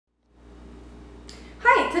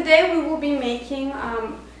today we will be making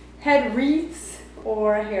head wreaths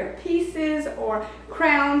or hair pieces or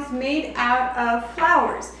crowns made out of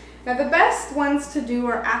flowers. Now the best ones to do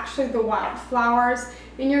are actually the wildflowers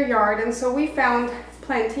in your yard, and so we found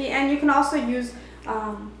plenty, and you can also use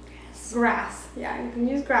grass. Yeah, you can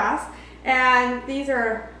use grass, and these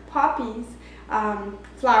are poppies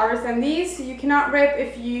flowers, and these you cannot rip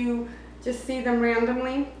if you just see them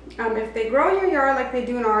randomly. If they grow in your yard like they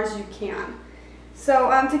do in ours, you can.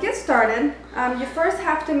 So to get started, you first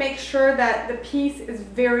have to make sure that the piece is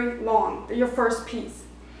very long, your first piece.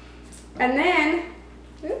 And then,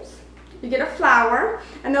 oops, you get a flower,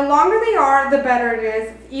 and the longer they are, the better it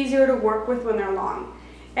is. It's easier to work with when they're long.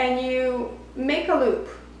 And you make a loop,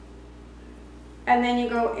 and then you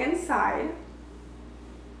go inside.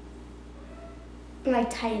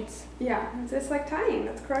 Like tights. Yeah, it's just like tying.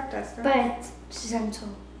 That's correct, Esther. But gentle.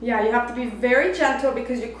 Yeah, you have to be very gentle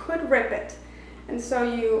because you could rip it. And so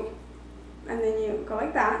and then you go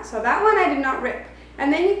like that. So that one I did not rip.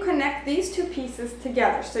 And then you connect these two pieces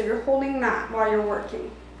together. So you're holding that while you're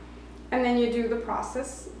working. And then you do the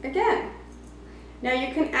process again. Now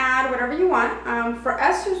you can add whatever you want. For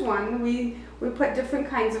Esther's one, we put different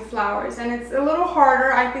kinds of flowers. And it's a little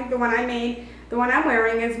harder. I think the one I made, the one I'm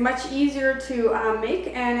wearing, is much easier to make.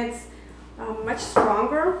 And it's much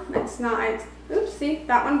stronger. It's not, oops, see,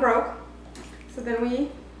 that one broke. So then we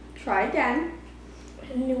try again.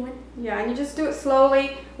 A new one. Yeah, and you just do it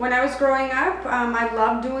slowly. When I was growing up, I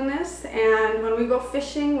loved doing this, and when we go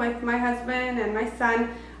fishing with my husband and my son,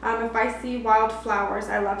 if I see wildflowers,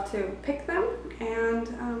 I love to pick them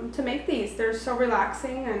and to make these. They're so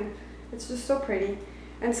relaxing, and it's just so pretty.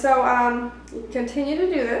 And so you continue to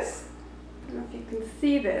do this. I don't know if you can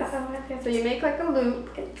see this. So you make like a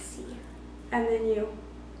loop, Let's see. and then you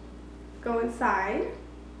go inside.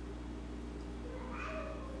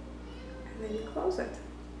 And then you close it.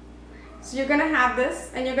 So you're going to have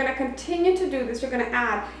this, and you're going to continue to do this. You're going to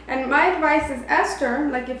add. And my advice is Esther,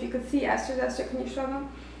 like if you could see Esther, can you show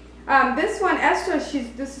them? This one, Esther,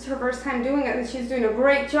 this is her first time doing it, and she's doing a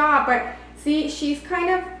great job. But see, she's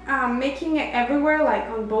kind of making it everywhere, like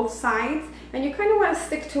on both sides. And you kind of want to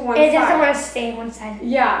stick to one side. It doesn't want to stay one side.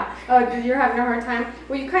 Yeah. Oh, you're having a hard time?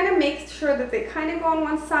 Well, you kind of make sure that they kind of go on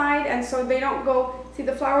one side, and so they don't go, see,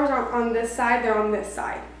 the flowers aren't on this side, they're on this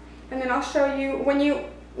side. And then I'll show you, when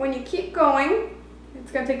you keep going,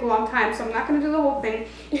 it's going to take a long time, so I'm not going to do the whole thing.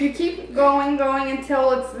 You keep going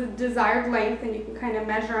until it's the desired length, and you can kind of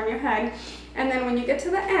measure on your head. And then when you get to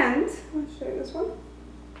the end, I'll show you this one.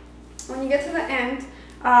 When you get to the end,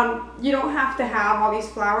 you don't have to have all these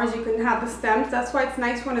flowers. You can have the stems. That's why it's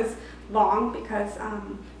nice when it's long, because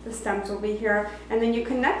the stems will be here. And then you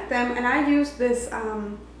connect them, and I use this,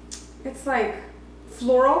 it's like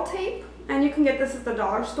floral tape, and you can get this at the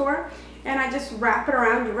dollar store. And I just wrap it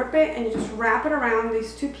around. You rip it, and you just wrap it around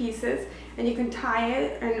these two pieces, and you can tie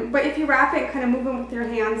it. But if you wrap it and kind of move them with your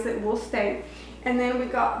hands, it will stay. And then we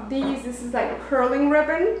got these. This is like a curling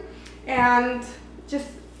ribbon, and just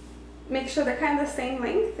make sure they're kind of the same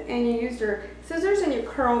length, and you use your scissors and you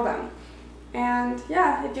curl them. And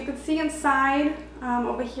yeah, if you could see inside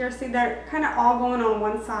over here, see they're kind of all going on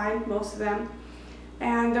one side, most of them.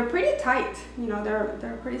 And they're pretty tight, you know,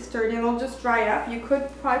 they're pretty sturdy, and they'll just dry up. You could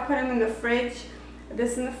probably put them in the fridge,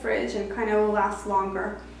 this in the fridge, and kind of will last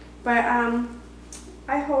longer. But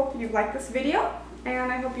I hope you liked this video,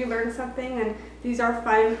 and I hope you learned something, and these are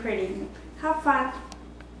fun and pretty. Have fun.